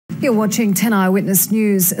You're watching 10 Eyewitness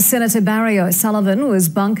News. Senator Barry O'Sullivan was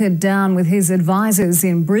bunkered down with his advisors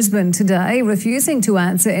in Brisbane today, refusing to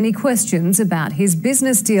answer any questions about his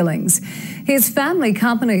business dealings. His family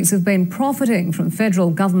companies have been profiting from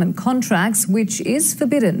federal government contracts, which is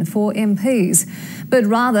forbidden for MPs. But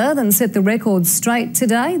rather than set the record straight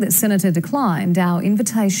today, the Senator declined our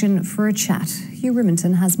invitation for a chat. Hugh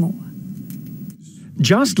Riminton has more.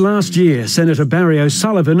 Just last year, Senator Barry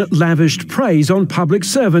O'Sullivan lavished praise on public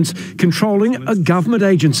servants controlling a government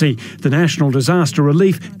agency, the National Disaster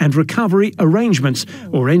Relief and Recovery Arrangements,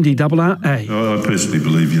 or NDRRA. I personally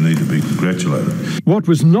believe you need to be congratulated. What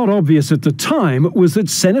was not obvious at the time was that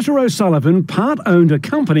Senator O'Sullivan part-owned a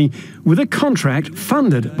company with a contract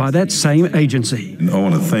funded by that same agency. I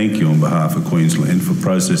want to thank you on behalf of Queensland for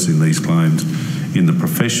processing these claims in the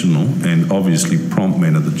professional and obviously prompt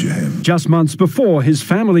manner that you have. Just months before, his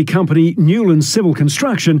family company Newlands Civil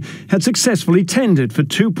Construction had successfully tendered for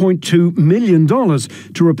 $2.2 million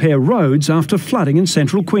to repair roads after flooding in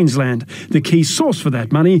central Queensland. The key source for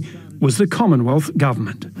that money was the Commonwealth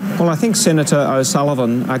Government. Well, I think Senator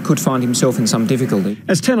O'Sullivan could find himself in some difficulty.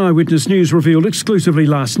 As 10 Eyewitness News revealed exclusively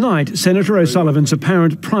last night, Senator O'Sullivan's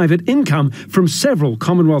apparent private income from several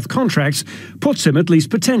Commonwealth contracts puts him, at least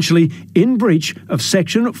potentially, in breach of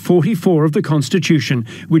Section 44 of the Constitution,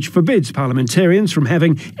 which forbids parliamentarians from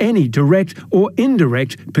having any direct or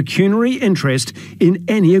indirect pecuniary interest in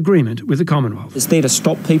any agreement with the Commonwealth. It's there to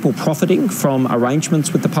stop people profiting from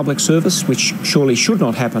arrangements with the public service, which surely should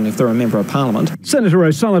not happen if they're a member of Parliament. Senator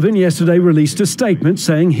O'Sullivan yesterday released a statement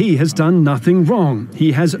saying he has done nothing wrong.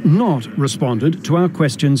 He has not responded to our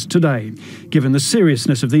questions today. Given the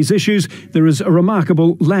seriousness of these issues, there is a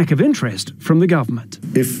remarkable lack of interest from the government.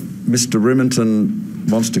 If Mr Riminton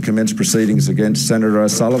wants to commence proceedings against Senator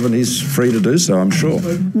O'Sullivan, he's free to do so, I'm sure.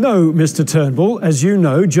 No, Mr Turnbull. As you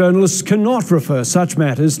know, journalists cannot refer such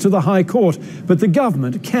matters to the High Court, but the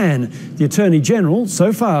government can. The Attorney-General,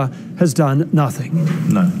 so far, has done nothing.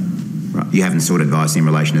 No. Right. You haven't sought advice in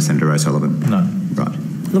relation to Senator O'Sullivan? No. Right.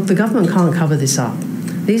 Look, the government can't cover this up.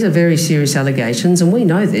 These are very serious allegations, and we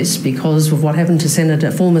know this because of what happened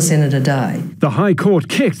to former Senator Day. The High Court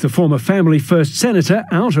kicked the former Family First Senator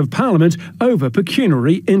out of Parliament over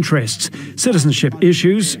pecuniary interests. Citizenship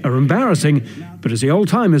issues are embarrassing, but as the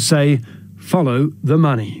old-timers say, follow the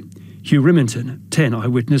money. Hugh Riminton, 10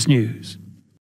 Eyewitness News.